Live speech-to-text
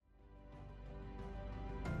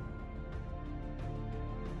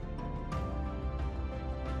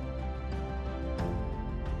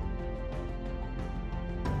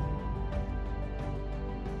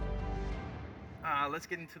let's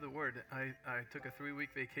get into the word. I took a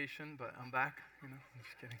 3-week vacation, but I'm back. I'm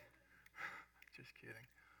just kidding. Just kidding.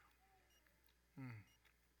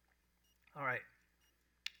 All right.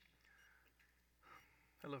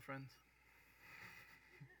 Hello, friends.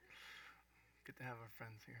 Good to have our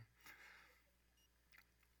friends here.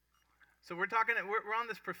 So we're on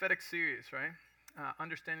this prophetic series, right?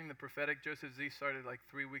 Understanding the prophetic. Joseph Z started like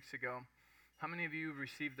 3 weeks ago. How many of you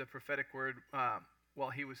received the prophetic word while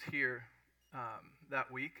he was here that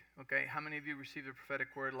week? Okay. How many of you received the prophetic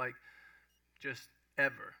word like just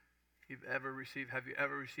ever? Have you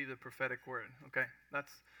ever received a prophetic word? Okay.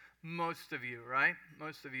 That's most of you, right?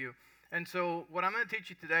 Most of you. And so what I'm going to teach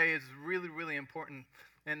you today is really, really important.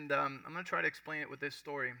 And I'm going to try to explain it with this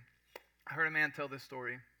story. I heard a man tell this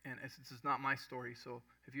story, and this is not my story, so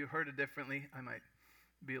if you heard it differently, I might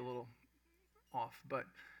be a little off, but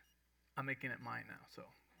I'm making it mine now, so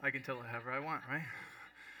I can tell it however I want, right?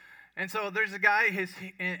 And so there's a guy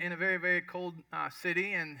in a very, very cold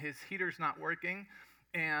city, and his heater's not working,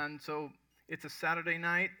 and so it's a Saturday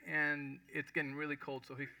night, and it's getting really cold,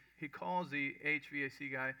 so he calls the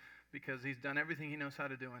HVAC guy because he's done everything he knows how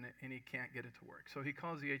to do in it, and he can't get it to work. So he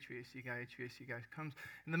calls the HVAC guy. HVAC guy comes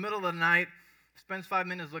in the middle of the night, spends 5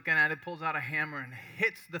 minutes looking at it, pulls out a hammer, and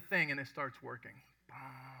hits the thing, and it starts working.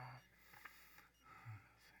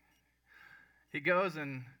 He goes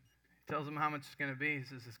and tells him how much it's going to be. He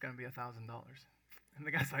says, it's going to be $1,000. And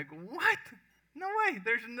the guy's like, what? No way.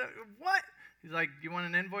 What? He's like, do you want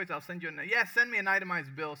an invoice? I'll send you yeah, send me an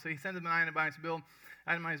itemized bill. So he sends him an itemized bill.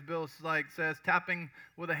 Itemized bill says tapping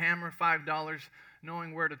with a hammer, $5,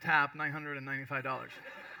 knowing where to tap, $995.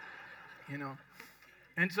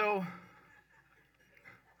 And so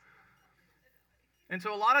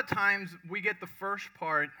a lot of times we get the first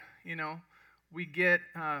part, we get,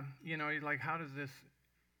 you're like, how does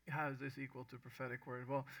this equal to prophetic word?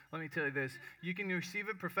 Well, let me tell you this. You can receive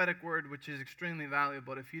a prophetic word, which is extremely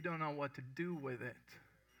valuable, but if you don't know what to do with it,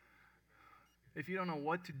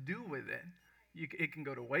 it can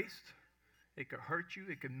go to waste, it could hurt you,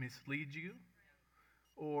 it could mislead you,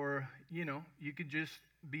 or, you could just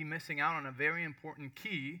be missing out on a very important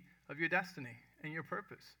key of your destiny and your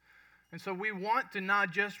purpose. And so we want to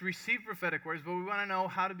not just receive prophetic words, but we want to know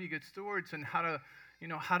how to be good stewards and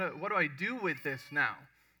what do I do with this now?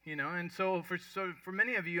 And so for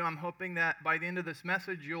many of you, I'm hoping that by the end of this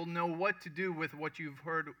message, you'll know what to do with what you've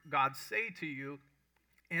heard God say to you.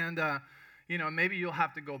 And, maybe you'll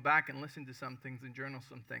have to go back and listen to some things and journal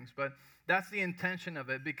some things. But that's the intention of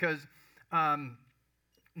it, because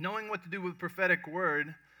knowing what to do with prophetic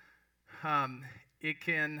word, it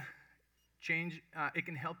can change, it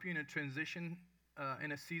can help you in a transition,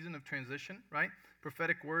 in a season of transition, right?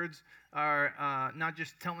 Prophetic words are not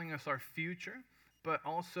just telling us our future, but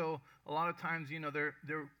also a lot of times,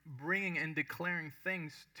 they're bringing and declaring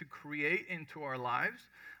things to create into our lives.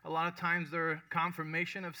 A lot of times they're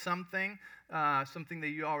confirmation of something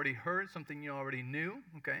that you already heard, something you already knew,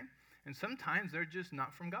 okay? And sometimes they're just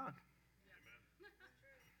not from God.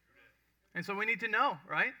 And so we need to know,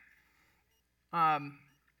 right?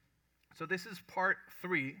 So this is part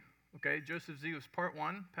 3, okay? Joseph Z was part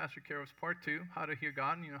 1. Pastor Kara was part 2, how to hear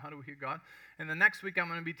God, how do we hear God? And the next week I'm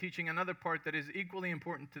going to be teaching another part that is equally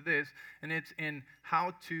important to this, and it's in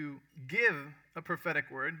how to give a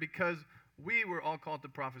prophetic word, because we were all called to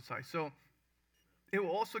prophesy. So it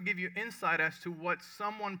will also give you insight as to what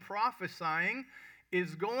someone prophesying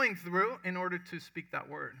is going through in order to speak that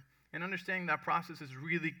word. And understanding that process is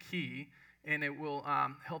really key, and it will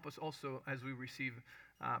help us also as we receive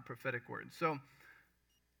prophetic words. So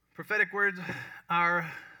prophetic words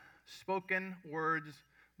are spoken words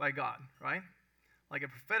by God, right? Like a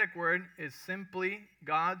prophetic word is simply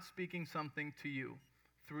God speaking something to you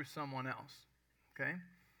through someone else, okay?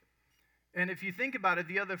 And if you think about it,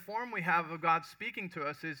 the other form we have of God speaking to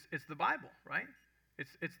us is the Bible, right?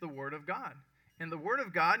 It's the Word of God. And the Word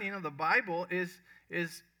of God, the Bible is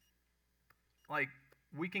like,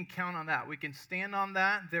 we can count on that. We can stand on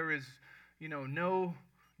that. There is, no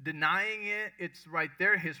denying it. It's right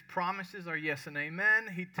there. His promises are yes and amen.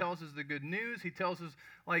 He tells us the good news. He tells us,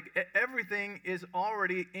 everything is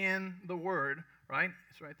already in the Word, right?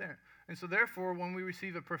 It's right there. And so therefore, when we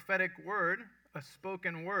receive a prophetic word, a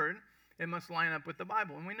spoken word, it must line up with the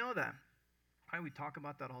Bible. And we know that, right? We talk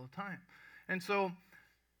about that all the time. And so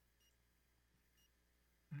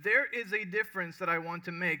there is a difference that I want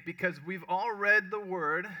to make, because we've all read the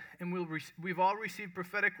word and we've all received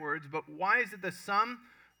prophetic words, but why is it that some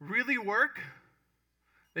really work?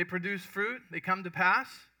 They produce fruit, they come to pass,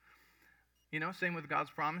 same with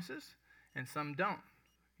God's promises, and some don't.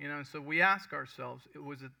 And so we ask ourselves,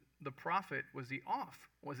 was it the prophet, was he off?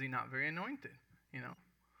 Was he not very anointed? you know?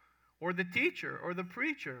 Or the teacher or the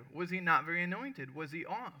preacher, was he not very anointed? Was he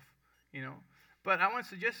off? You know? But I want to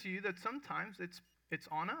suggest to you that sometimes it's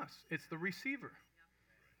on us. It's the receiver.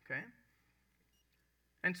 Okay?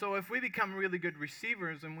 And so if we become really good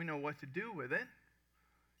receivers and we know what to do with it,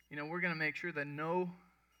 you know, we're going to make sure that no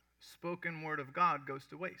spoken word of God goes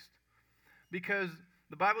to waste. Because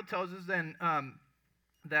the Bible tells us then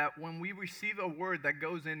that when we receive a word that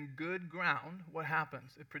goes in good ground, what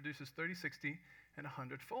happens? It produces 30, 60, and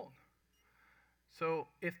 100-fold. So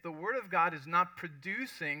if the word of God is not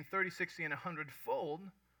producing 30, 60, and 100-fold,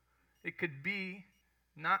 it could be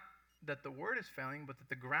not that the word is failing, but that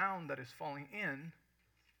the ground that is falling in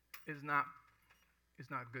is not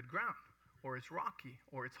good ground, or it's rocky,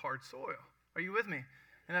 or it's hard soil. Are you with me?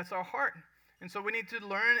 And that's our heart. And so we need to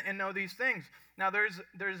learn and know these things. Now, there's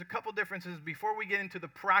a couple differences before we get into the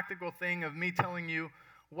practical thing of me telling you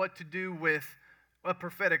what to do with a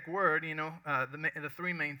prophetic word, you know, the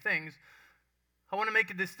three main things. I want to make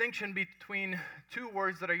a distinction between two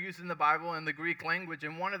words that are used in the Bible in the Greek language,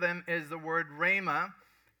 and one of them is the word rhema,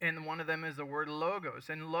 and one of them is the word logos.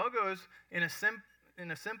 And logos, in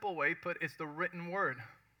a simple way put, it's the written word.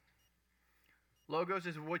 Logos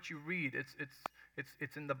is what you read.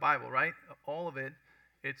 It's in the Bible, right? All of it,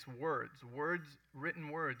 it's words. Written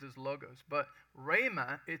words is logos. But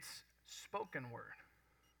rhema, it's spoken word.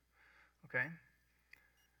 Okay?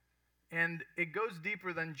 And it goes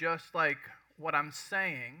deeper than just like what I'm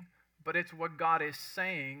saying, but it's what God is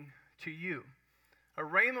saying to you. A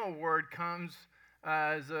rhema word comes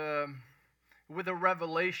with a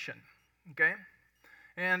revelation, okay?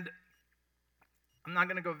 And I'm not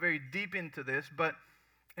going to go very deep into this, but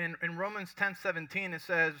in Romans 10:17 it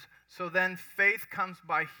says, so then faith comes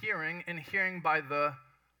by hearing, and hearing by the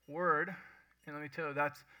word. And let me tell you,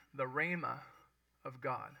 that's the rhema of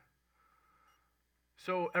God.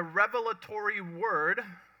 So a revelatory word,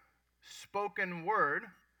 spoken word,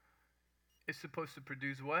 is supposed to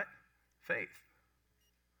produce what? Faith.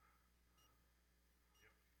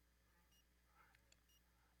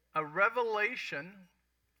 A revelation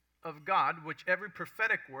of God, which every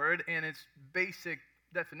prophetic word in its basic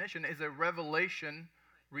definition is a revelation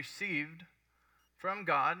received from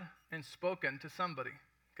God and spoken to somebody,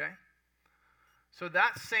 okay? So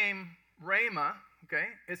that same rhema, okay,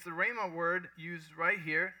 it's the rhema word used right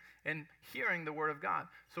here in hearing the word of God.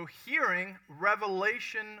 So hearing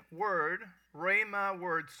revelation word, rhema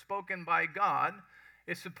word spoken by God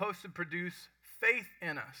is supposed to produce faith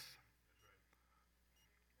in us.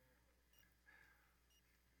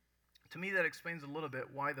 To me, that explains a little bit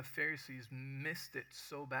why the Pharisees missed it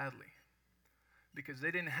so badly. Because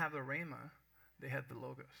they didn't have the rhema, they had the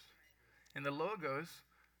logos. And the logos,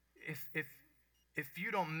 if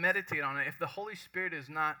you don't meditate on it, if the Holy Spirit is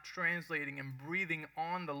not translating and breathing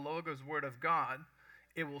on the logos word of God,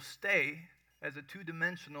 it will stay as a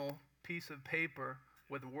two-dimensional piece of paper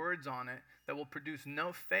with words on it that will produce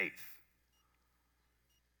no faith.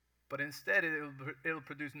 But instead, it'll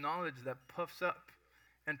produce knowledge that puffs up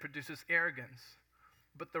and produces arrogance.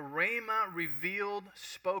 But the rhema, revealed,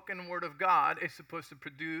 spoken word of God is supposed to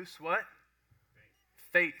produce what?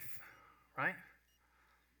 Faith, right?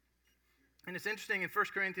 And it's interesting in 1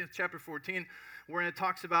 Corinthians chapter 14, where it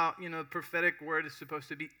talks about, you know, the prophetic word is supposed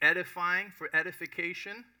to be edifying, for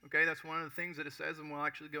edification. Okay, that's one of the things that it says, and we'll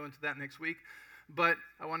actually go into that next week. But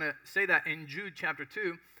I want to say that in Jude chapter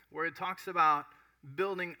 2, where it talks about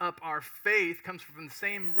building up our faith, comes from the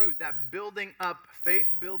same root. That building up, faith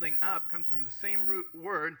building up, comes from the same root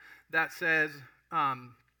word that says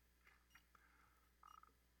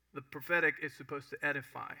the prophetic is supposed to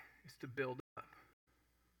edify, is to build up.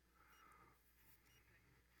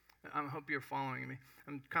 I hope you're following me.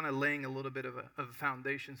 I'm kind of laying a little bit of a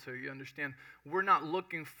foundation so you understand. We're not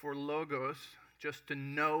looking for logos just to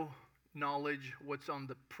know knowledge, what's on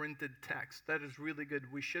the printed text. That is really good.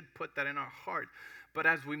 We should put that in our heart. But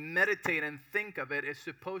as we meditate and think of it, it's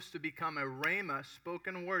supposed to become a rhema,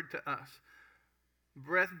 spoken word to us,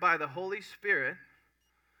 breathed by the Holy Spirit,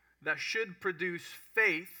 that should produce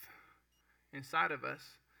faith inside of us.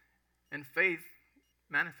 And faith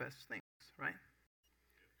manifests things, right?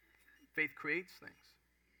 Faith creates things.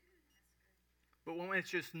 But when it's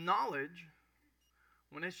just knowledge,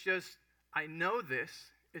 when it's just, I know this,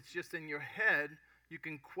 it's just in your head, you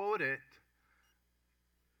can quote it,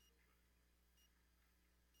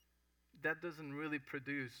 that doesn't really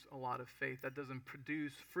produce a lot of faith. That doesn't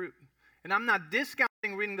produce fruit. And I'm not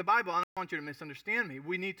discounting reading the Bible. I don't want you to misunderstand me.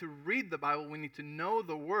 We need to read the Bible. We need to know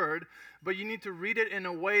the Word. But you need to read it in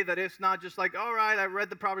a way that it's not just like, all right, I read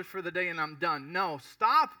the Proverbs for the day and I'm done. No,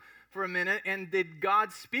 stop for a minute, and did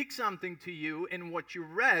God speak something to you in what you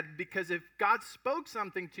read? Because if God spoke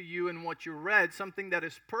something to you in what you read, something that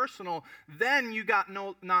is personal, then you got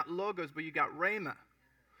not logos, but you got rhema.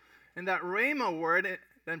 And that rhema word, it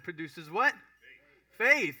then produces what?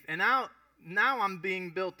 Faith. And now I'm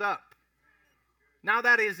being built up. Now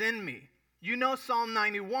that is in me. You know Psalm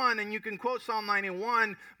 91, and you can quote Psalm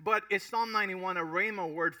 91, but is Psalm 91 a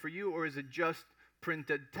rhema word for you, or is it just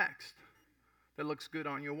printed text that looks good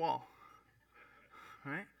on your wall?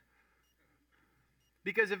 Right?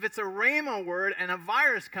 Because if it's a rhema word and a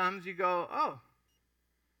virus comes, you go, oh,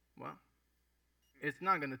 well, it's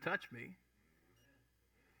not going to touch me.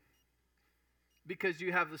 Because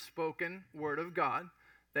you have the spoken word of God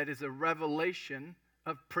that is a revelation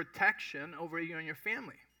of protection over you and your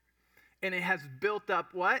family. And it has built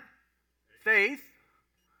up what? Faith.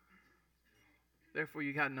 Therefore,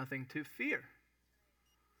 you got nothing to fear.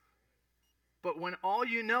 But when all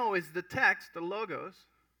you know is the text, the logos,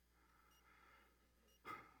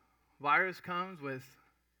 virus comes with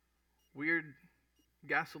weird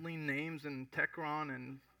gasoline names and Techron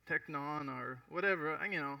and Technon or whatever,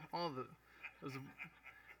 all those,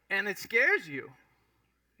 and it scares you.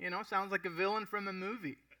 Sounds like a villain from a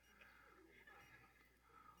movie.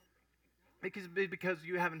 Because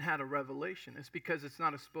you haven't had a revelation. It's because it's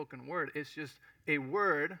not a spoken word. It's just a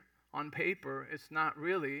word on paper. It's not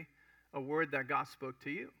really a word that God spoke to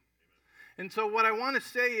you. And so what I want to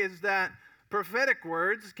say is that prophetic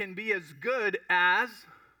words can be as good as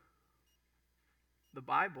the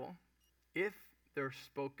Bible if they're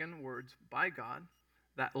spoken words by God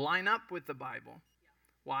that line up with the Bible.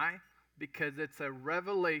 Why? Because it's a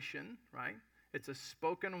revelation, right? It's a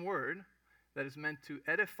spoken word that is meant to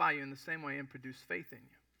edify you in the same way and produce faith in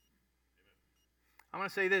you. I want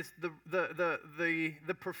to say this,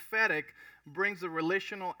 the prophetic brings a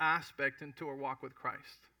relational aspect into our walk with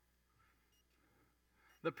Christ.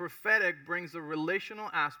 The prophetic brings a relational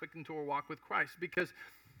aspect into our walk with Christ, because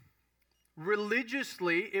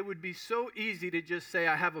religiously it would be so easy to just say,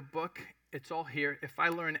 I have a book, it's all here. If I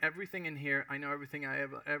learn everything in here, I know everything I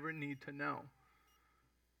ever need to know.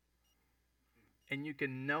 And you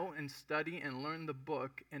can know and study and learn the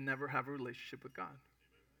book and never have a relationship with God.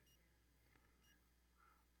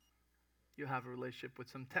 You'll have a relationship with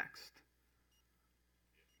some text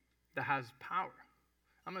that has power.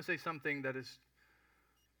 I'm going to say something that is,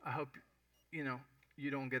 I hope, you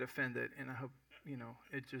don't get offended, and I hope,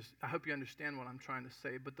 I hope you understand what I'm trying to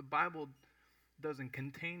say, but the Bible doesn't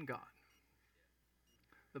contain God.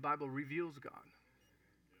 The Bible reveals God.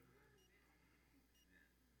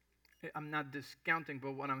 I'm not discounting,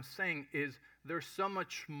 but what I'm saying is there's so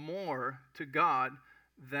much more to God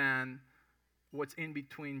than what's in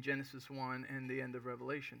between Genesis 1 and the end of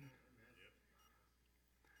Revelation.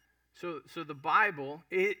 So the Bible,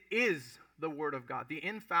 it is the Word of God, the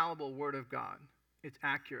infallible Word of God. It's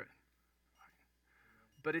accurate.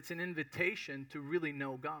 But it's an invitation to really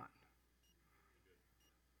know God.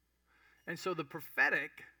 And so the prophetic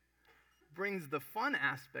brings the fun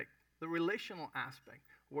aspect, the relational aspect,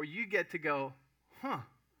 where you get to go,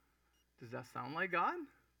 does that sound like God?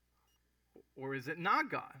 Or is it not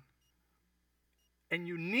God? And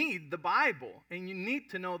you need the Bible, and you need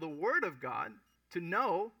to know the Word of God to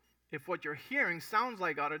know if what you're hearing sounds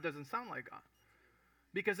like God or doesn't sound like God.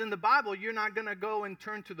 Because in the Bible, you're not going to go and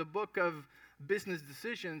turn to the book of business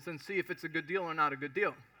decisions and see if it's a good deal or not a good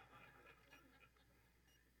deal.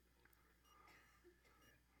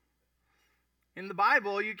 In the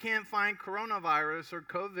Bible, you can't find coronavirus or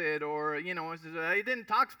COVID or, it didn't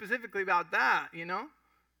talk specifically about that,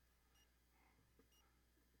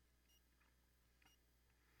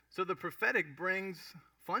 So the prophetic brings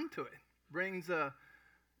fun to it, brings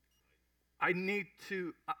I need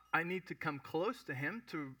to come close to him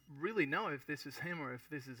to really know if this is him or if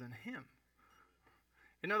this isn't him.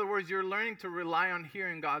 In other words, you're learning to rely on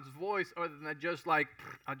hearing God's voice other than just like,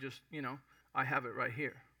 I have it right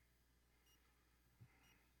here.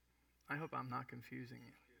 I hope I'm not confusing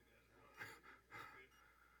you.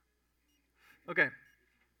 Okay.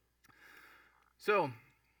 So,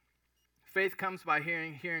 faith comes by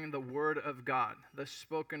hearing the word of God, the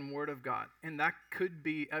spoken word of God. And that could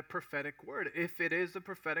be a prophetic word, if it is a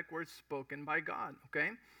prophetic word spoken by God, okay?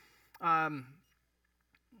 All right,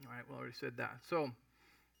 well, I already said that. So,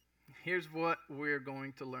 here's what we're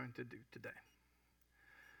going to learn to do today.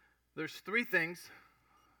 There's 3 things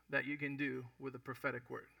that you can do with a prophetic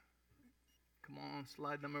word. Come on,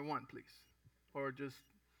 slide number 1, please. Or just,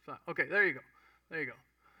 okay, there you go. There you go.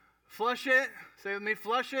 Flush it. Say with me,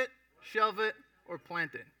 flush it, shelve it, or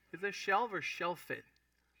plant it. Is it shelve or shelf it?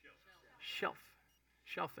 Shelf.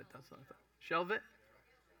 Shelf it, that's what I thought. Shelve it?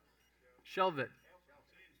 Shelve it.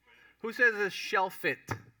 Who says a shelf it?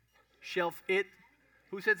 Shelf it?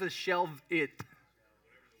 Who says a shelve it?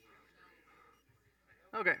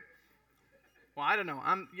 Okay. Well, I don't know.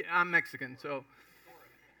 I'm Mexican, so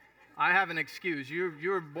I have an excuse. You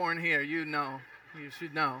were born here. You know. You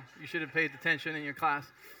should know. You should have paid attention in your class.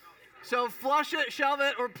 So flush it, shelve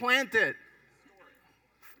it, or plant it.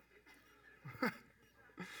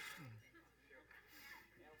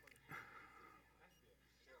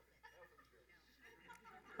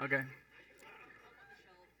 Okay.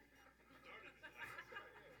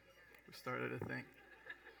 We started a thing.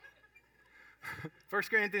 1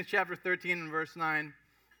 Corinthians chapter 13 and verse 9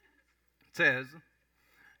 says,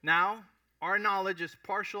 "Now our knowledge is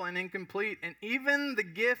partial and incomplete, and even the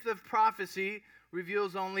gift of prophecy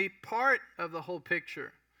reveals only part of the whole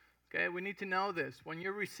picture." Okay, we need to know this. When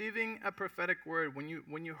you're receiving a prophetic word,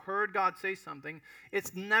 when you heard God say something,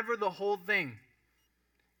 it's never the whole thing.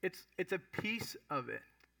 It's a piece of it.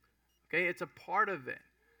 Okay, it's a part of it.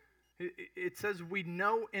 It says we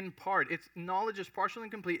know in part. Its knowledge is partial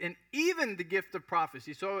and complete, and even the gift of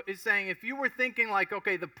prophecy. So it's saying if you were thinking like,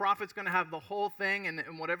 okay, the prophet's going to have the whole thing,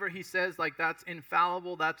 and whatever he says, like that's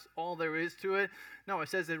infallible, that's all there is to it. No, it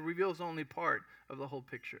says it reveals only part of the whole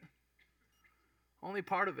picture. Only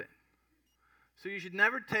part of it. So you should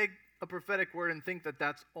never take a prophetic word and think that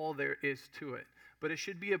that's all there is to it. But it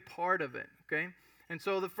should be a part of it, okay? And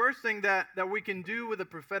so the first thing that we can do with a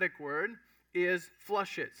prophetic word is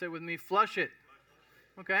flush it. Say with me, flush it.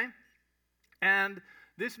 Okay? And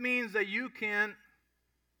this means that you can,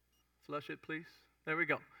 flush it please. There we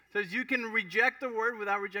go. It says you can reject the word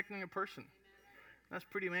without rejecting a person. That's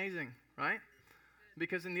pretty amazing, right?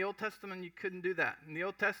 Because in the Old Testament, you couldn't do that. In the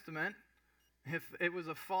Old Testament, if it was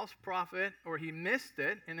a false prophet or he missed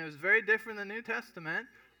it, and it was very different than the New Testament,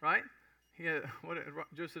 right? He had, what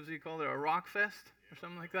Joseph Z called it, a rock fest or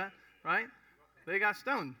something like that, right? They got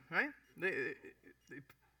stoned, right? They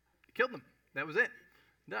killed them. That was it.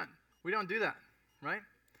 Done. We don't do that, right?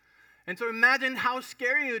 And so imagine how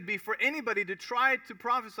scary it would be for anybody to try to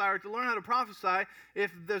prophesy or to learn how to prophesy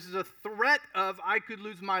if there's a threat of I could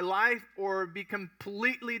lose my life or be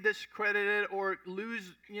completely discredited or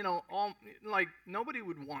lose, all, like nobody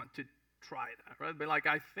would want to try that, right? But like,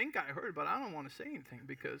 I think I heard, but I don't want to say anything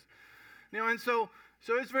because, and so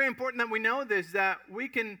it's very important that we know this, that we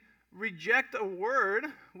can reject a word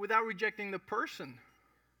without rejecting the person.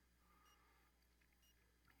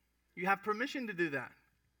 You have permission to do that.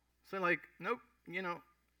 So like, nope,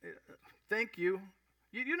 thank you.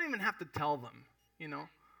 You don't even have to tell them, You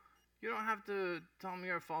don't have to tell them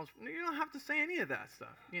you're a false. You don't have to say any of that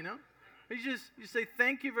stuff, You say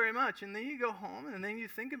thank you very much, and then you go home, and then you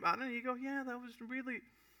think about it, and you go, yeah, that was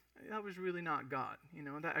really not God.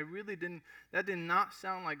 That did not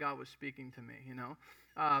sound like God was speaking to me,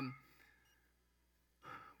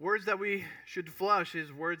 Words that we should flush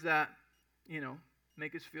is words that,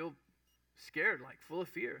 make us feel scared, like full of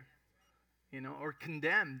fear, or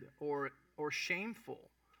condemned or shameful,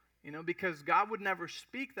 because God would never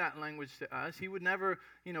speak that language to us. He would never,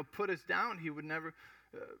 put us down. He would never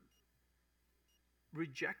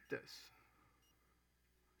reject us.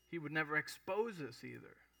 He would never expose us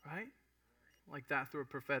either, right? Like that through a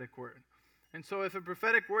prophetic word. And so if a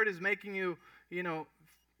prophetic word is making you,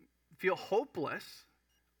 feel hopeless,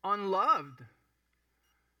 unloved,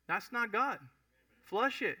 that's not God.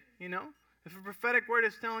 Flush it, If a prophetic word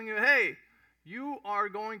is telling you, hey, you are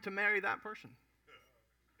going to marry that person,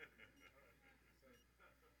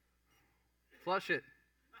 flush it.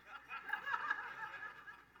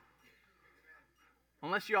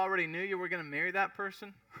 Unless you already knew you were going to marry that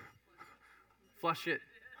person, flush it.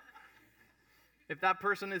 If that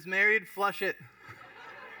person is married, flush it.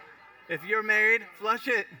 If you're married, flush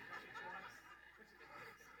it.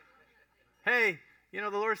 Hey, the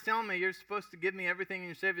Lord's telling me you're supposed to give me everything in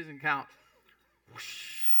your savings account.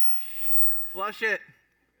 Whoosh. Flush it.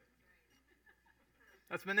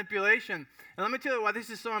 That's manipulation. And let me tell you why this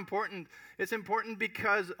is so important. It's important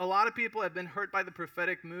because a lot of people have been hurt by the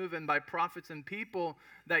prophetic move and by prophets and people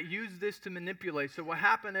that use this to manipulate. So what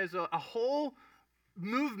happened is a whole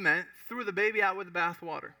movement threw the baby out with the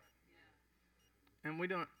bathwater. And we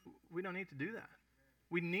don't need to do that.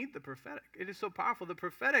 We need the prophetic. It is so powerful. The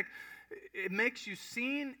prophetic, it makes you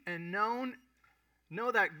seen and known.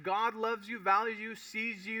 Know that God loves you, values you,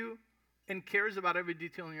 sees you, and cares about every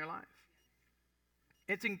detail in your life.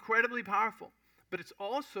 It's incredibly powerful. But it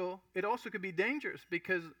also could be dangerous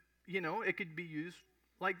because, it could be used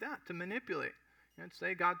like that to manipulate.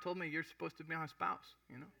 Say, God told me you're supposed to be my spouse,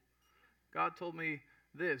 God told me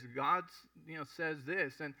this. God, says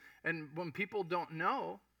this. And when people don't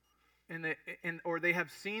know, or they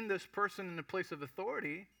have seen this person in a place of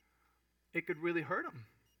authority, it could really hurt them.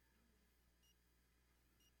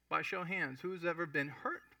 By show of hands, who's ever been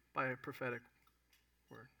hurt by a prophetic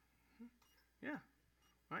word? Yeah,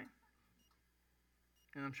 right?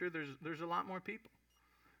 And I'm sure there's a lot more people.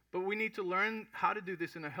 But we need to learn how to do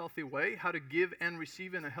this in a healthy way, how to give and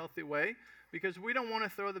receive in a healthy way, because we don't want to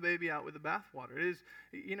throw the baby out with the bathwater.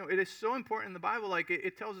 It is so important in the Bible. Like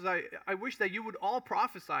it tells us, I wish that you would all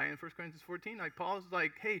prophesy in 1 Corinthians 14. Like Paul's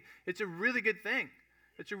like, hey, it's a really good thing.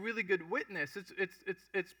 It's a really good witness.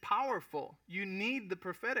 It's powerful. You need the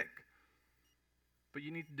prophetic, but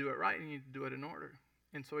you need to do it right and you need to do it in order.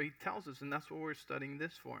 And so he tells us, and that's what we're studying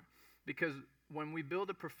this for, because when we build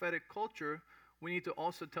a prophetic culture, we need to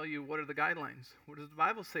also tell you what are the guidelines. What does the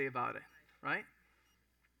Bible say about it, right?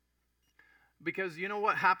 Because you know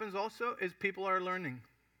what happens also is people are learning.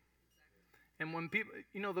 And when people,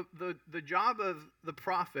 the job of the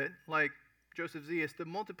prophet, like Joseph Z, is to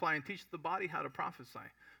multiply and teach the body how to prophesy.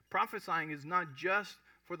 Prophesying is not just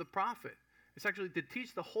for the prophet. It's actually to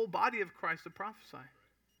teach the whole body of Christ to prophesy.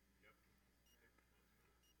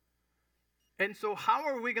 And so how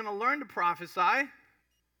are we going to learn to prophesy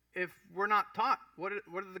if we're not taught? What are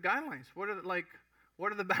the guidelines? What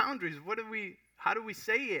are the boundaries? How do we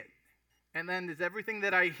say it? And then is everything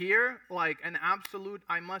that I hear like an absolute,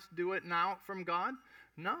 I must do it now from God?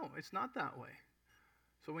 No, it's not that way.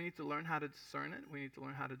 So we need to learn how to discern it. We need to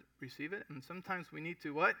learn how to receive it. And sometimes we need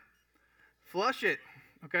to what? Flush it,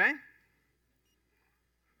 okay?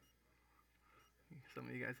 Some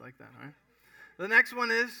of you guys like that, all right? The next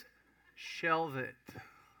one is shelve it.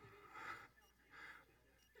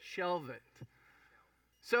 Shelve it.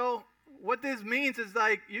 So what this means is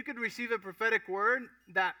like you could receive a prophetic word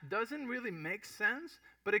that doesn't really make sense,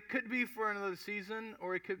 but it could be for another season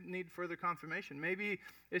or it could need further confirmation. Maybe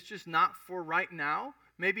it's just not for right now.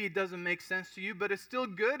 Maybe it doesn't make sense to you, but it's still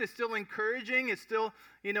good. It's still encouraging. It still,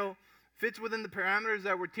 fits within the parameters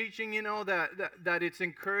that we're teaching, that it's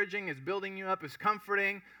encouraging, it's building you up, it's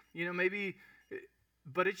comforting, maybe,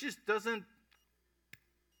 but it just doesn't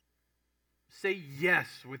say yes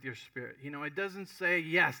with your spirit. It doesn't say,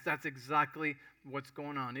 yes, that's exactly what's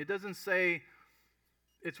going on. It doesn't say,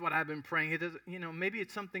 it's what I've been praying. It doesn't, maybe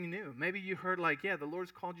it's something new. Maybe you heard the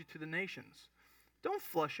Lord's called you to the nations. Don't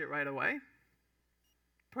flush it right away.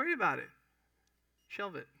 Pray about it.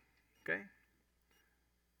 Shelve it, okay?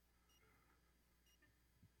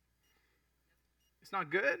 It's not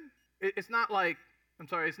good. It's not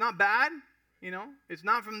it's not bad, It's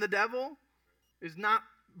not from the devil. It's not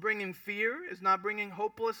bringing fear. It's not bringing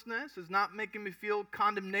hopelessness. It's not making me feel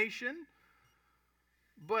condemnation.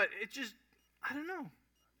 But it just, I don't know.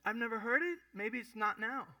 I've never heard it. Maybe it's not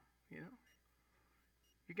now, You're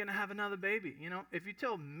going to have another baby, If you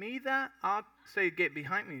tell me that, I'll say, get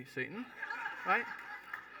behind me, Satan, right?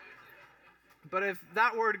 But if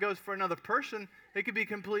that word goes for another person, it could be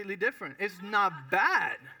completely different. It's not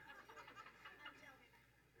bad.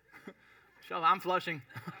 Shelve, I'm flushing.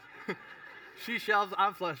 She shelves,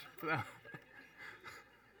 I'm flush.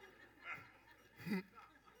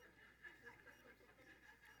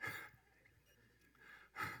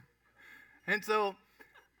 And so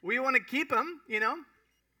we want to keep them,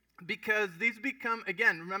 because these become,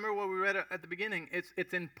 again, remember what we read at the beginning,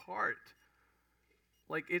 it's in part.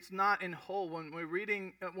 Like it's not in whole. When we're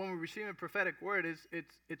receiving a prophetic word,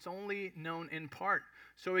 it's only known in part.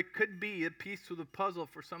 So it could be a piece to the puzzle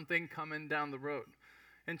for something coming down the road.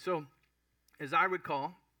 And so, as I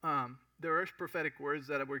recall, there are prophetic words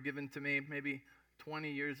that were given to me maybe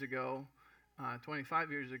 20 years ago,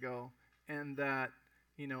 25 years ago, and that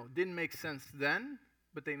didn't make sense then,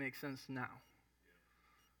 but they make sense now.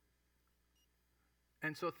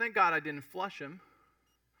 And so, thank God I didn't flush them.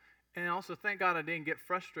 And also, thank God I didn't get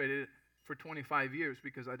frustrated for 25 years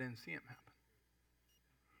because I didn't see them happen.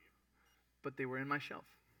 But they were in my shelf.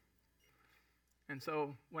 And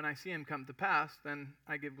so, when I see them come to pass, then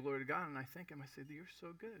I give glory to God and I thank him. I say, you're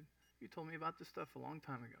so good. You told me about this stuff a long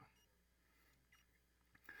time ago.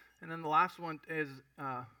 And then the last one is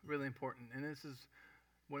really important. And this is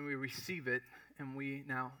when we receive it and we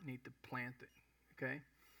now need to plant it. Okay?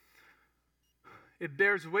 It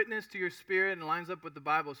bears witness to your spirit and lines up with the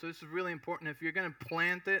Bible. So this is really important. If you're going to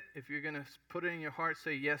plant it, if you're going to put it in your heart,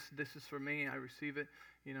 say, yes, this is for me, I receive it,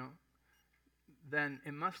 then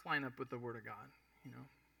it must line up with the Word of God,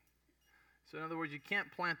 So in other words, you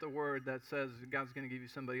can't plant the word that says God's going to give you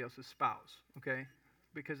somebody else's spouse, okay?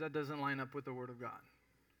 Because that doesn't line up with the Word of God.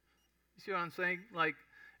 You see what I'm saying? Like,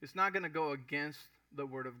 it's not going to go against the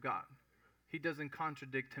Word of God. He doesn't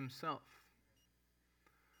contradict himself.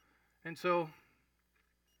 And so,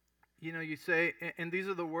 you say, and these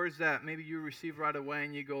are the words that maybe you receive right away,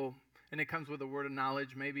 and you go, and it comes with a word of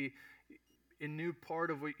knowledge, maybe a new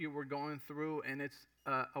part of what you were going through, and it's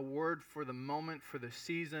a word for the moment, for the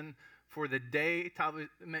season, for the day, probably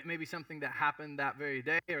maybe something that happened that very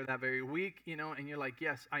day or that very week, and you're like,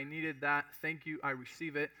 yes, I needed that. Thank you. I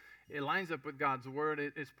receive it. It lines up with God's word.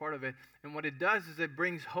 It's part of it. And what it does is it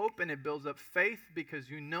brings hope and it builds up faith because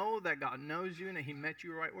you know that God knows you and that he met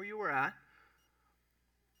you right where you were at.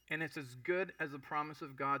 And it's as good as the promise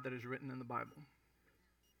of God that is written in the Bible.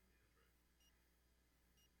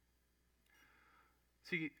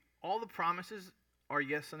 See, all the promises are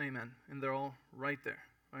yes and amen, and they're all right there,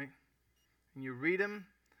 right? And you read them,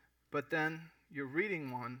 but then you're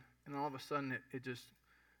reading one, and all of a sudden it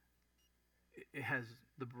has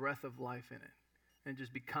the breath of life in it, and it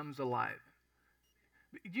just becomes alive.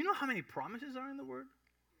 Do you know how many promises are in the Word?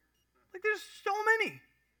 Like, there's so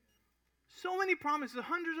many promises,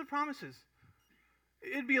 hundreds of promises.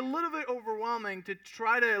 It'd be a little bit overwhelming to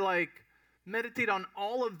try to meditate on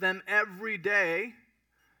all of them every day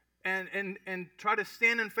and try to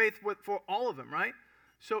stand in faith for all of them, right?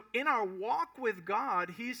 So in our walk with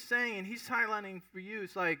God, he's saying, he's highlighting for you,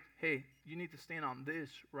 it's like, hey, you need to stand on this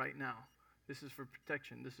right now. This is for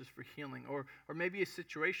protection. This is for healing. Or maybe it's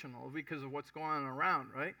situational because of what's going on around,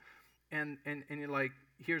 right? And you're like,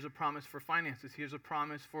 here's a promise for finances. Here's a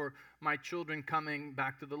promise for my children coming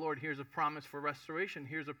back to the Lord. Here's a promise for restoration.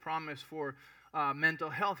 Here's a promise for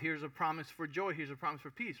mental health. Here's a promise for joy. Here's a promise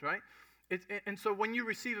for peace, right? And so when you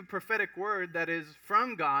receive a prophetic word that is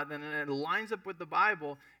from God and it lines up with the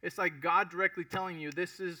Bible, it's like God directly telling you,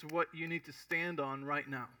 this is what you need to stand on right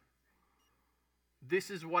now.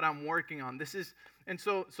 This is what I'm working on.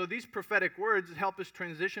 So these prophetic words help us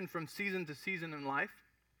transition from season to season in life.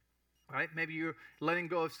 Right? Maybe you're letting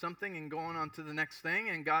go of something and going on to the next thing,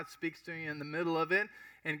 and God speaks to you in the middle of it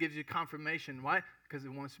and gives you confirmation. Why? Because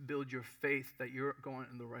it wants to build your faith that you're going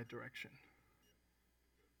in the right direction.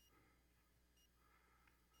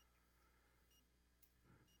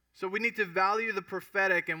 So we need to value the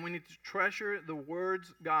prophetic, and we need to treasure the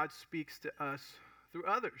words God speaks to us through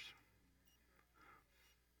others.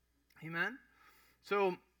 Amen?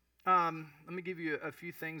 So let me give you a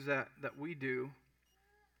few things that we do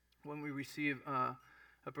when we receive a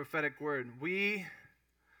prophetic word. We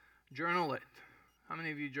journal it. How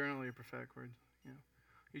many of you journal your prophetic words?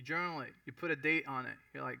 You journal it. You put a date on it.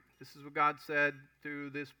 You're like, this is what God said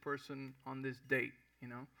through this person on this date,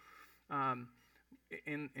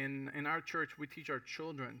 In our church, we teach our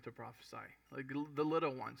children to prophesy, like the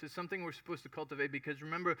little ones. It's something we're supposed to cultivate because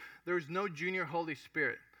remember, there's no junior Holy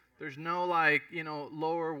Spirit. There's no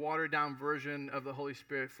lower watered down version of the Holy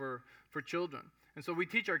Spirit for children. And so we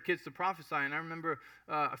teach our kids to prophesy. And I remember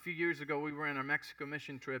a few years ago, we were in our Mexico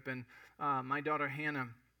mission trip, and my daughter Hannah,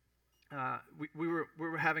 we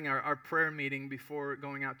were having our prayer meeting before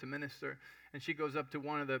going out to minister. And she goes up to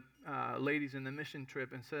one of the ladies in the mission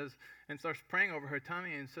trip and starts praying over her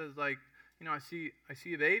tummy and says, I see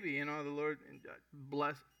a baby. The Lord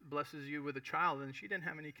blesses you with a child. And she didn't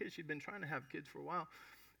have any kids. She'd been trying to have kids for a while.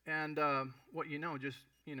 And a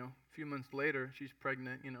few months later, she's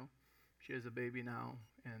pregnant. She has a baby now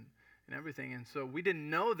and everything. And so we didn't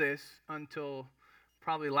know this until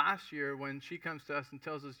probably last year when she comes to us and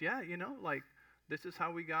tells us, this is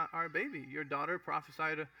how we got our baby. Your daughter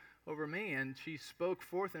prophesied over me, and she spoke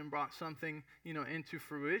forth and brought something, into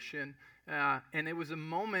fruition. And it was a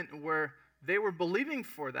moment where they were believing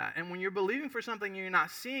for that. And when you're believing for something and you're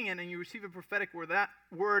not seeing it and you receive a prophetic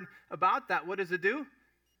word about that, what does it do?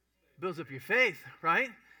 It builds up your faith, right?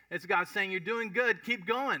 It's God saying, you're doing good, keep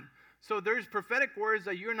going. So there's prophetic words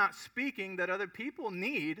that you're not speaking that other people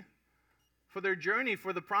need for their journey,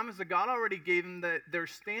 for the promise that God already gave them that they're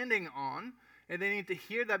standing on. And they need to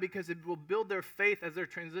hear that because it will build their faith as they're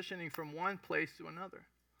transitioning from one place to another.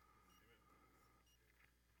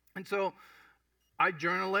 And so I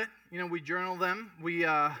journal it. We journal them.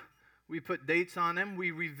 We put dates on them.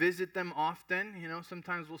 We revisit them often.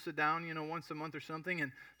 Sometimes we'll sit down, once a month or something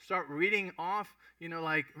and start reading off,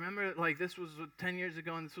 remember, this was 10 years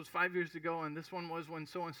ago and this was 5 years ago and this one was when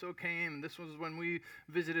so-and-so came and this was when we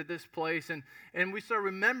visited this place. And we start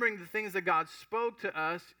remembering the things that God spoke to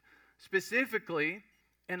us specifically.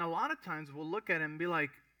 And a lot of times we'll look at it and be like,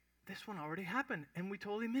 this one already happened and we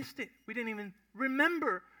totally missed it. We didn't even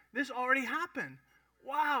remember this already happened.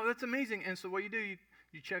 Wow, that's amazing. And so what you do, you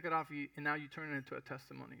check it off, and now you turn it into a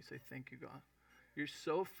testimony. You say, thank you, God. You're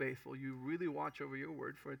so faithful. You really watch over your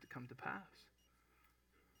word for it to come to pass.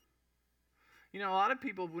 A lot of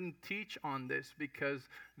people wouldn't teach on this because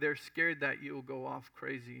they're scared that you'll go off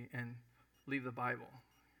crazy and leave the Bible.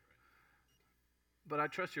 But I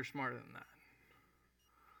trust you're smarter than that.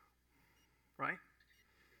 Right?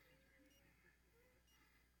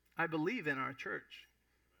 I believe in our church.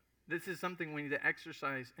 This is something we need to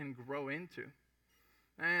exercise and grow into.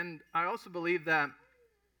 And I also believe that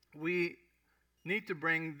we need to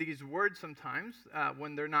bring these words sometimes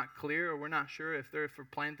when they're not clear or we're not sure if they're for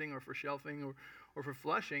planting or for shelving or for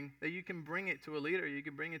flushing, that you can bring it to a leader, you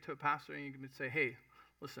can bring it to a pastor, and you can say, hey,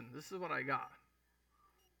 listen, this is what I got.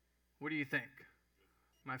 What do you think?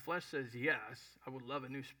 My flesh says yes, I would love a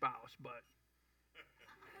new spouse, but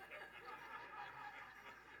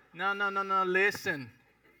no, listen.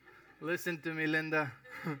 Listen to me, Linda.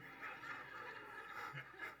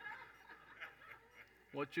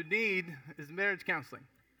 What you need is marriage counseling.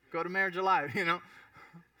 Go to Marriage Alive,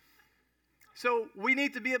 So we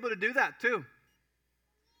need to be able to do that too.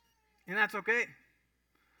 And that's okay.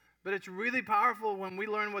 But it's really powerful when we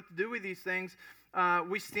learn what to do with these things.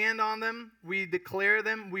 We stand on them, we declare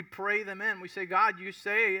them, we pray them in. We say, God, you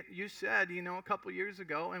said, a couple years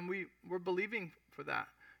ago, and we're believing for that.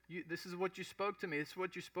 This is what you spoke to me. This is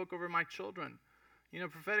what you spoke over my children.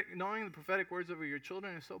 Knowing the prophetic words over your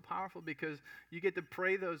children is so powerful because you get to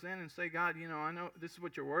pray those in and say, God, I know this is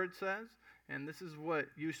what your word says, and this is what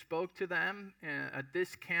you spoke to them at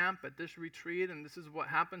this camp, at this retreat, and this is what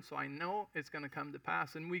happened, so I know it's going to come to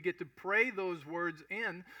pass. And we get to pray those words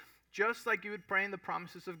in just like you would pray in the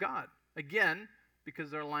promises of God. Again, because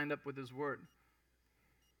they're lined up with his word.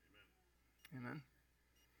 Amen.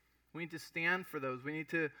 We need to stand for those. We need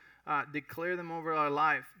to declare them over our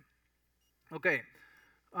life. Okay,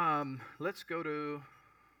 let's go to,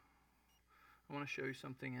 I want to show you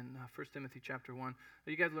something in 1 Timothy chapter 1. Are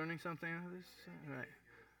you guys learning something out of this?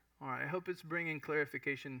 All right, I hope it's bringing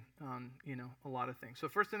clarification on, a lot of things. So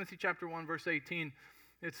 1 Timothy chapter 1, verse 18,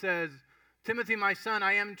 it says, Timothy, my son,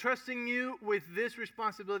 I am entrusting you with this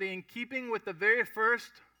responsibility in keeping with the very first,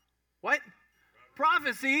 what?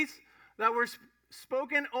 Prophecies that were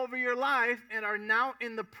spoken over your life and are now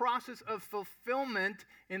in the process of fulfillment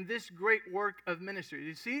in this great work of ministry.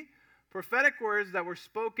 You see? Prophetic words that were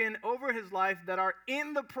spoken over his life that are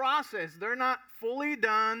in the process. They're not fully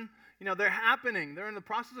done. They're happening. They're in the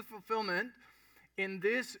process of fulfillment in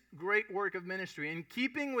this great work of ministry, in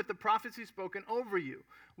keeping with the prophecies spoken over you.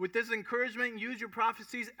 With this encouragement, use your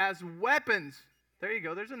prophecies as weapons. There you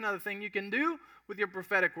go. There's another thing you can do with your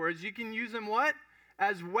prophetic words. You can use them what?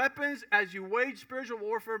 As weapons as you wage spiritual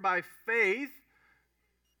warfare by faith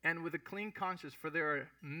and with a clean conscience. For there are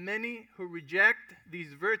many who reject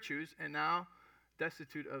these virtues and now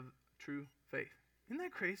destitute of true faith. Isn't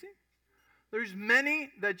that crazy? There's many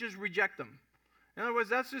that just reject them. In other words,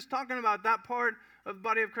 that's just talking about that part of the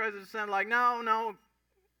body of Christ that's saying like, no,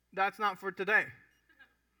 that's not for today.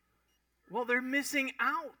 Well, they're missing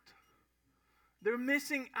out. They're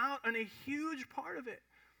missing out on a huge part of it.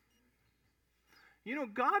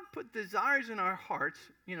 God put desires in our hearts,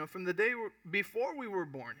 from the day before we were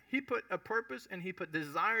born. He put a purpose and he put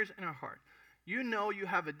desires in our heart. You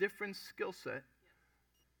have a different skill set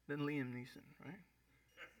than Liam Neeson, right?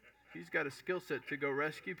 He's got a skill set to go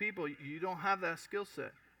rescue people. You don't have that skill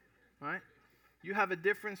set, right? You have a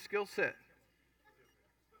different skill set.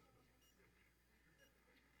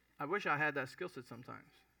 I wish I had that skill set sometimes,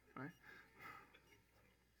 right?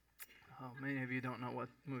 Oh, many of you don't know what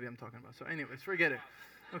movie I'm talking about. So anyways, forget it,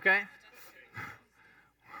 okay?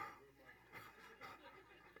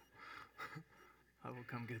 I will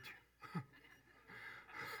come get you.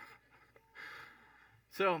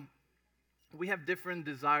 So, we have different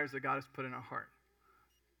desires that God has put in our heart.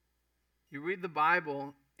 You read the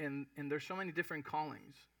Bible, and there's so many different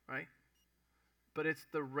callings, right? But it's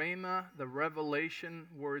the rhema, the revelation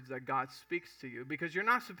words that God speaks to you. Because you're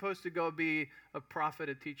not supposed to go be a prophet,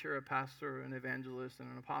 a teacher, a pastor, an evangelist,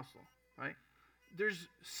 and an apostle, right? There's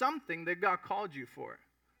something that God called you for.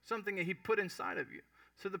 Something that he put inside of you.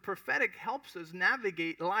 So the prophetic helps us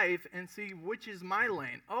navigate life and see which is my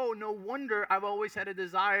lane. Oh, no wonder I've always had a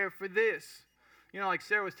desire for this. Like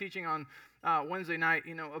Sarah was teaching on Wednesday night,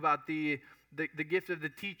 about the gift of the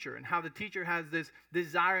teacher and how the teacher has this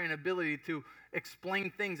desire and ability to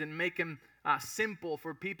explain things and make them simple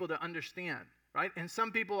for people to understand, right? And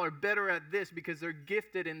some people are better at this because they're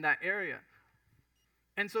gifted in that area.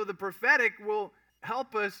 And so the prophetic will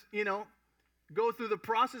help us, go through the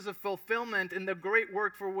process of fulfillment in the great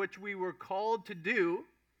work for which we were called to do,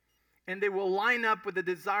 and they will line up with the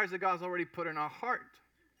desires that God's already put in our heart.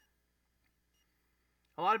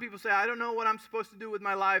 A lot of people say, I don't know what I'm supposed to do with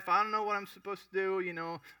my life. I don't know what I'm supposed to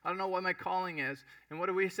do. I don't know what my calling is. And what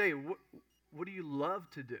do we say? What do you love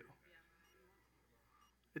to do?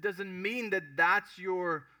 It doesn't mean that that's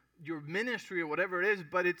your your ministry or whatever it is,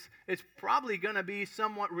 but it's probably going to be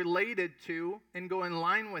somewhat related to and go in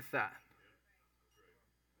line with that.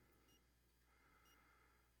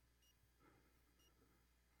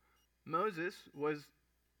 Moses was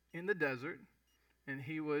in the desert, and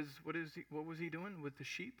he was, what was he doing with the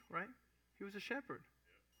sheep, right? He was a shepherd.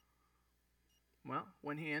 Well,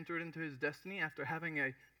 when he entered into his destiny after having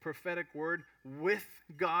a prophetic word with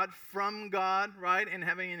God, from God, right, and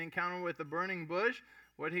having an encounter with the burning bush,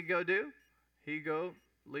 what did he go do? He go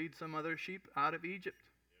lead some other sheep out of Egypt,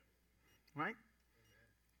 right?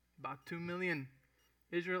 About 2 million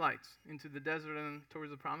Israelites into the desert and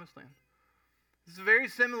towards the promised land. It's a very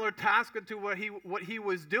similar task to what he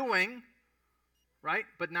was doing, right?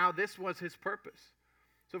 But now this was his purpose.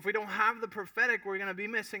 So if we don't have the prophetic, we're going to be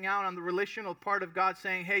missing out on the relational part of God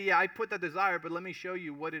saying, hey, yeah, I put that desire, but let me show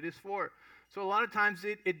you what it is for. So a lot of times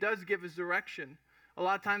it does give us direction. A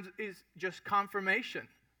lot of times it's just confirmation,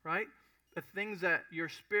 right? The things that your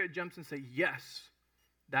spirit jumps and say, yes,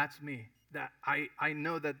 that's me. That I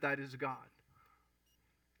know that is God.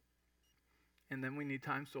 And then we need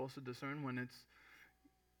times to also discern when it's,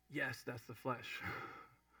 yes, that's the flesh,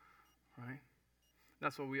 right?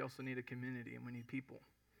 That's why we also need a community and we need people.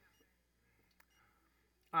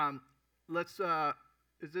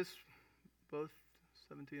 Is this both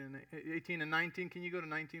 17 and 18 and 19? Can you go to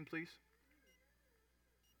 19, please?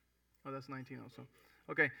 Oh, that's 19 also.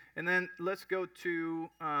 Okay, and then let's go to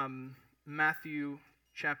Matthew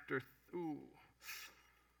chapter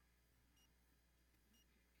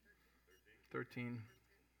 13.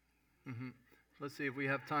 Mm-hmm. Let's see if we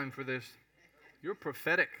have time for this. You're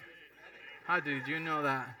prophetic. How did you know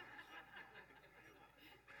that?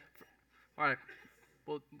 All right.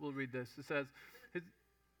 We'll read this. It says,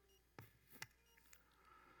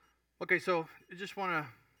 okay, so I just want to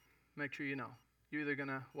make sure you know. You're either going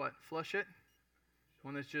to, flush it?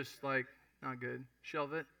 When it's just like not good.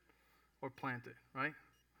 Shelve it or plant it, right?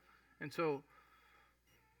 And so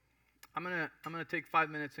I'm gonna take 5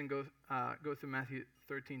 minutes and go through Matthew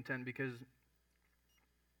 13:10 because,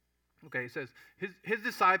 okay, it says, his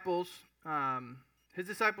disciples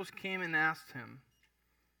came and asked him.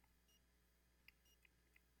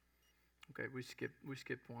 Okay, we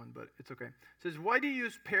skipped one, but it's okay. It says, why do you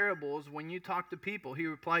use parables when you talk to people? He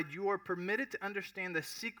replied, you are permitted to understand the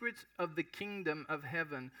secrets of the kingdom of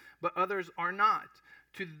heaven, but others are not.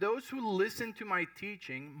 To those who listen to my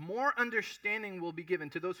teaching, more understanding will be given.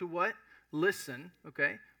 To those who what? Listen,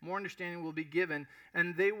 okay? More understanding will be given,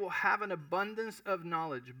 and they will have an abundance of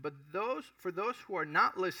knowledge. But for those who are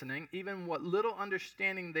not listening, even what little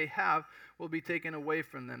understanding they have will be taken away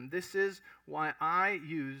from them. This is why I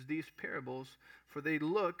use these parables, for they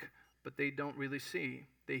look, but they don't really see.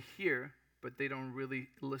 They hear, but they don't really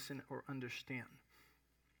listen or understand.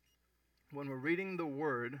 When we're reading the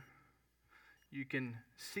Word, you can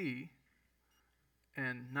see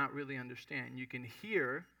and not really understand. You can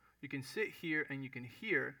hear. You can sit here and you can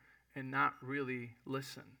hear and not really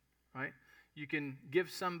listen, right? You can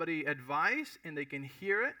give somebody advice and they can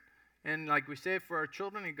hear it. And like we say for our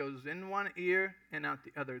children, it goes in one ear and out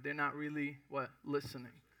the other. They're not really,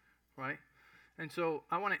 listening, right? And so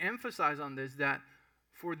I want to emphasize on this that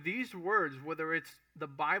for these words, whether it's the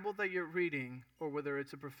Bible that you're reading or whether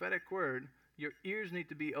it's a prophetic word, your ears need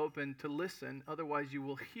to be open to listen. Otherwise, you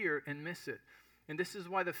will hear and miss it. And this is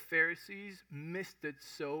why the Pharisees missed it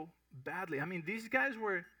so badly. I mean, these guys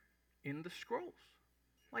were in the scrolls,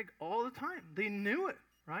 like all the time. They knew it,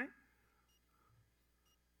 right?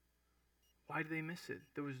 Why did they miss it?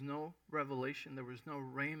 There was no revelation. There was no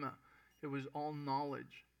rhema. It was all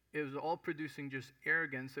knowledge. It was all producing just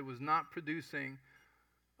arrogance. It was not producing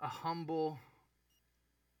a humble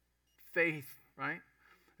faith, right?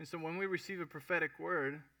 And so when we receive a prophetic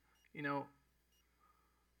word,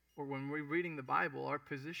 or when we're reading the Bible, our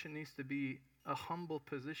position needs to be a humble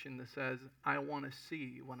position that says, I want to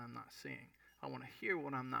see what I'm not seeing. I want to hear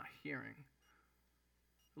what I'm not hearing.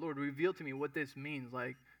 Lord, reveal to me what this means.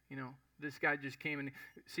 Like, this guy just came and...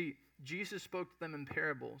 See, Jesus spoke to them in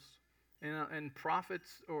parables. And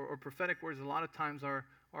prophets or prophetic words a lot of times are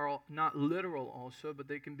not literal also, but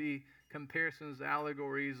they can be comparisons,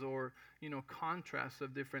 allegories, or, contrasts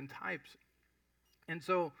of different types. And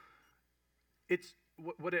so it's...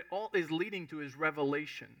 What it all is leading to is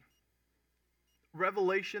revelation.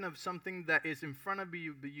 Revelation of something that is in front of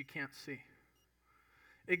you but you can't see.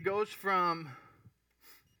 It goes from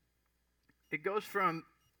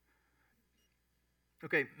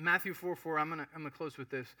okay, Matthew 4:4. I'm gonna close with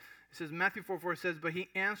this. It says, Matthew 4:4 says, but he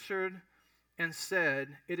answered and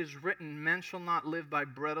said, it is written, man shall not live by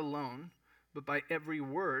bread alone, but by every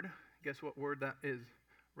word. Guess what word that is?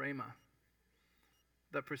 Rhema.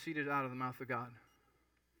 that proceeded out of the mouth of God.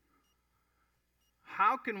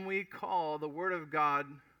 How can we call the Word of God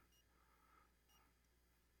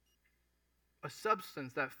a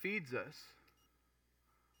substance that feeds us?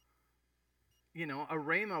 You know, a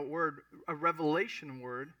rhema word, a revelation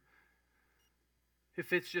word,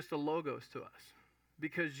 if it's just a logos to us.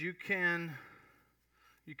 Because you cannot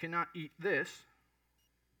eat this.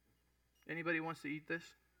 Anybody wants to eat this?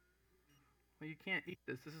 Well, you can't eat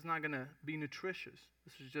this. This is not going to be nutritious.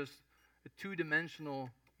 This is just a two-dimensional,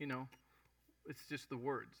 it's just the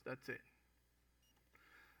words. That's it.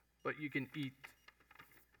 But you can eat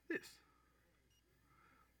this.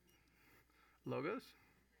 Logos,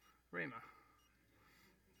 rhema.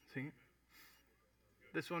 See?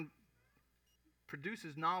 This one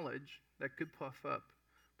produces knowledge that could puff up,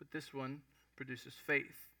 but this one produces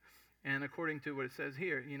faith. And according to what it says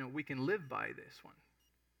here, we can live by this one.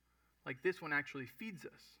 Like this one actually feeds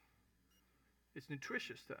us. It's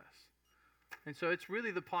nutritious to us. And so it's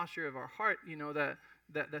really the posture of our heart,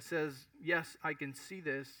 that says, yes, I can see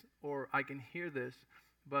this or I can hear this,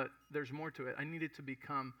 but there's more to it. I need it to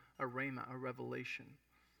become a rhema, a revelation.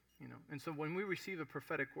 And so when we receive a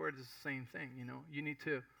prophetic word, it's the same thing. You need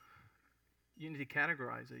to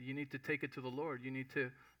categorize it. You need to take it to the Lord. You need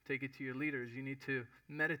to take it to your leaders. You need to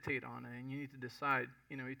meditate on it, and you need to decide.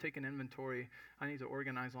 You take an inventory. I need to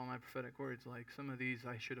organize all my prophetic words. Like some of these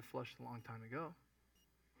I should have flushed a long time ago.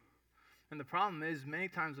 And the problem is, many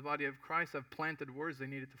times the body of Christ have planted words they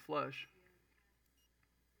needed to flush,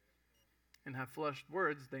 and have flushed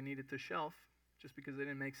words they needed to shelf just because they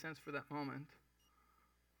didn't make sense for that moment.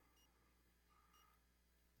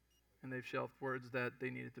 And they've shelved words that they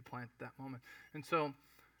needed to plant at that moment. And so,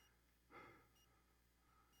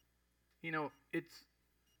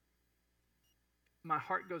 my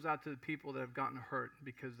heart goes out to the people that have gotten hurt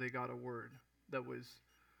because they got a word that was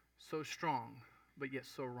so strong, but yet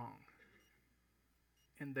so wrong.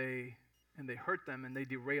 And they hurt them and they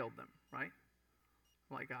derailed them, right?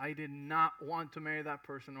 Like, I did not want to marry that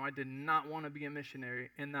person, or I did not want to be a missionary,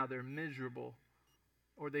 and now they're miserable,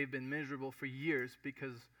 or they've been miserable for years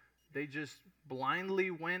because they just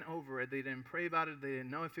blindly went over it. They didn't pray about it. They didn't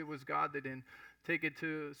know if it was God. They didn't take it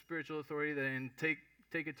to spiritual authority. They didn't take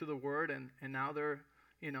it to the Word, and now they're,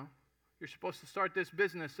 you're supposed to start this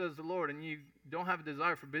business, says the Lord, and you don't have a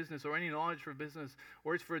desire for business or any knowledge for business,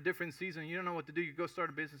 or it's for a different season. You don't know what to do. You go start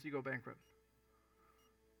a business, you go bankrupt.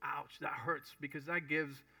 Ouch, that hurts, because that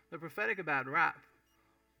gives the prophetic a bad rap.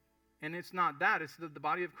 And it's not that. It's that the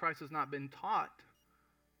body of Christ has not been taught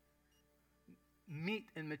meat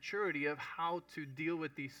and maturity of how to deal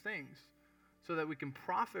with these things so that we can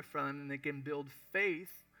profit from them and they can build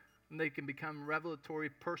faith and they can become revelatory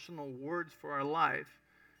personal words for our life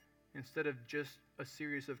instead of just a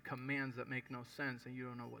series of commands that make no sense and you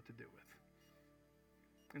don't know what to do with.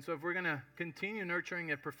 And so if we're going to continue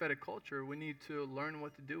nurturing a prophetic culture, we need to learn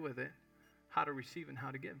what to do with it, how to receive and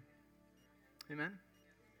how to give. Amen?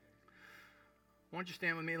 Why don't you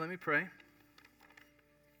stand with me? Let me pray.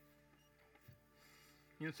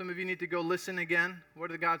 Some of you need to go listen again.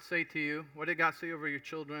 What did God say to you? What did God say over your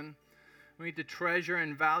children? We need to treasure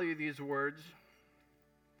and value these words.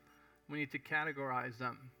 We need to categorize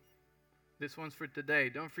them. This one's for today.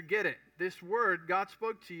 Don't forget it. This word God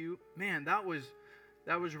spoke to you, man, that was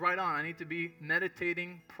right on. I need to be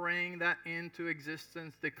meditating, praying that into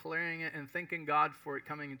existence, declaring it, and thanking God for it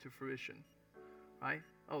coming into fruition. Right?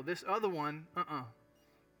 Oh, this other one,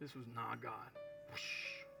 this was not God. Whoosh.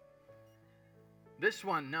 This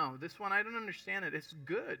one, no. This one, I don't understand it. It's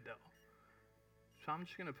good, though. So I'm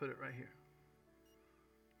just going to put it right here.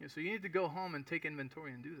 So you need to go home and take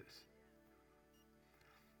inventory and do this.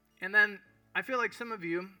 And then I feel like some of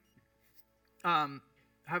you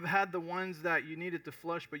have had the ones that you needed to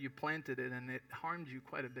flush, but you planted it, and it harmed you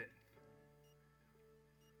quite a bit.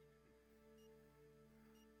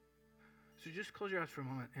 So just close your eyes for a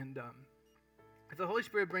moment. And if the Holy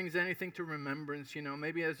Spirit brings anything to remembrance,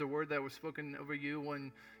 maybe as a word that was spoken over you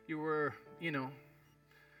when you were,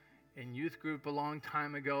 in youth group a long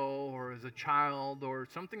time ago, or as a child, or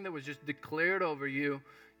something that was just declared over you.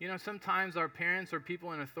 Sometimes our parents or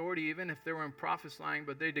people in authority, even if they weren't prophesying,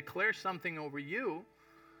 but they declare something over you,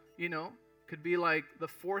 could be like the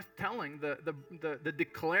fourth telling, the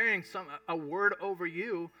declaring a word over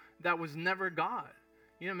you that was never God.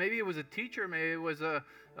 Maybe it was a teacher, maybe it was a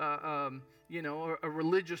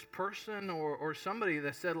religious person or somebody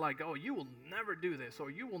that said like, oh, you will never do this, or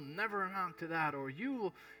you will never amount to that, or you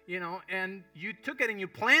will, and you took it and you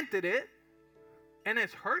planted it, and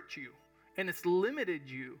it's hurt you, and it's limited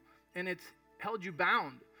you, and it's held you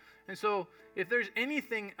bound. And so, if there's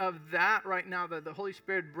anything of that right now that the Holy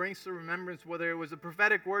Spirit brings to remembrance, whether it was a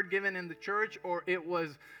prophetic word given in the church or it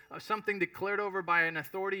was something declared over by an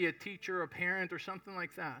authority, a teacher, a parent, or something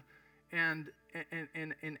like that, and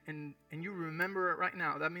you remember it right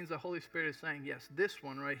now, that means the Holy Spirit is saying, yes, this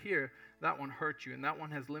one right here, that one hurt you, and that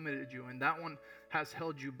one has limited you, and that one has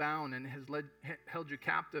held you bound and has held you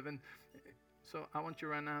captive. And so I want you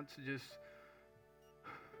right now to just,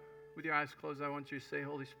 with your eyes closed, I want you to say,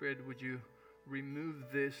 Holy Spirit, would you remove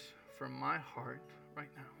this from my heart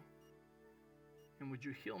right now? And would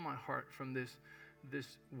you heal my heart from this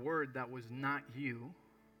word that was not you?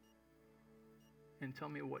 And tell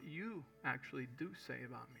me what you actually do say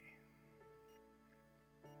about me.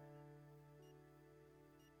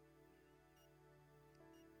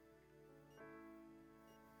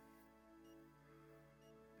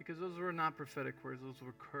 Because those were not prophetic words, those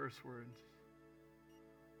were curse words.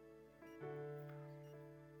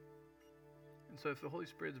 And so if the Holy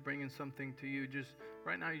Spirit's bringing something to you, just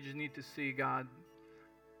right now you just need to see God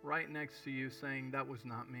right next to you saying, that was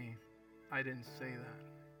not me. I didn't say that.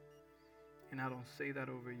 And I don't say that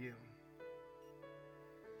over you.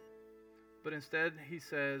 But instead, he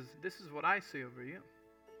says, this is what I say over you.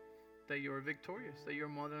 That you are victorious, that you're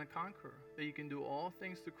more than a conqueror, that you can do all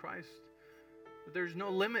things through Christ, that there's no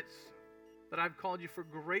limits, that I've called you for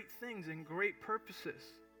great things and great purposes.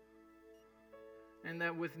 And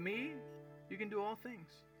that with me, you can do all things.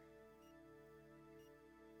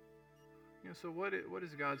 You know, so what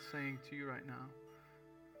is God saying to you right now?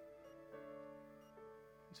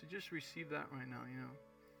 So just receive that right now, you know.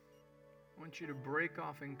 I want you to break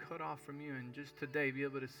off and cut off from you and just today be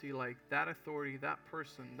able to see like that authority, that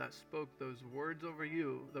person that spoke those words over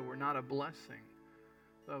you that were not a blessing,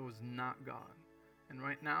 that was not God. And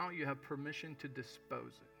right now you have permission to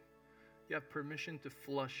dispose it. You have permission to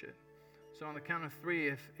flush it. So on the count of 3,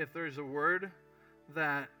 if there's a word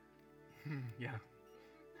that,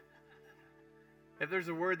 if there's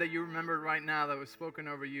a word that you remembered right now that was spoken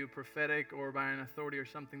over you, prophetic or by an authority or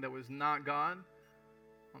something that was not God,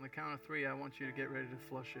 on the count of 3, I want you to get ready to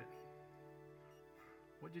flush it.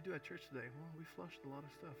 What did you do at church today? Well, we flushed a lot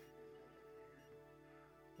of stuff.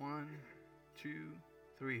 1, 2,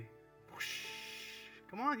 3. Whoosh.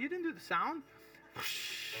 Come on, you didn't do the sound.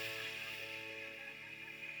 Whoosh.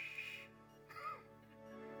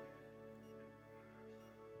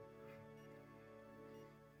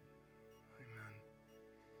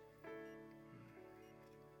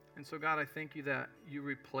 And so, God, I thank you that you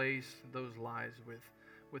replace those lies with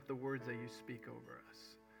the words that you speak over us,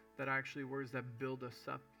 that are actually words that build us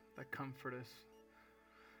up, that comfort us,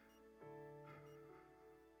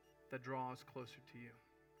 that draw us closer to you.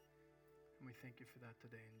 And we thank you for that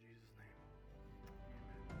today in Jesus' name.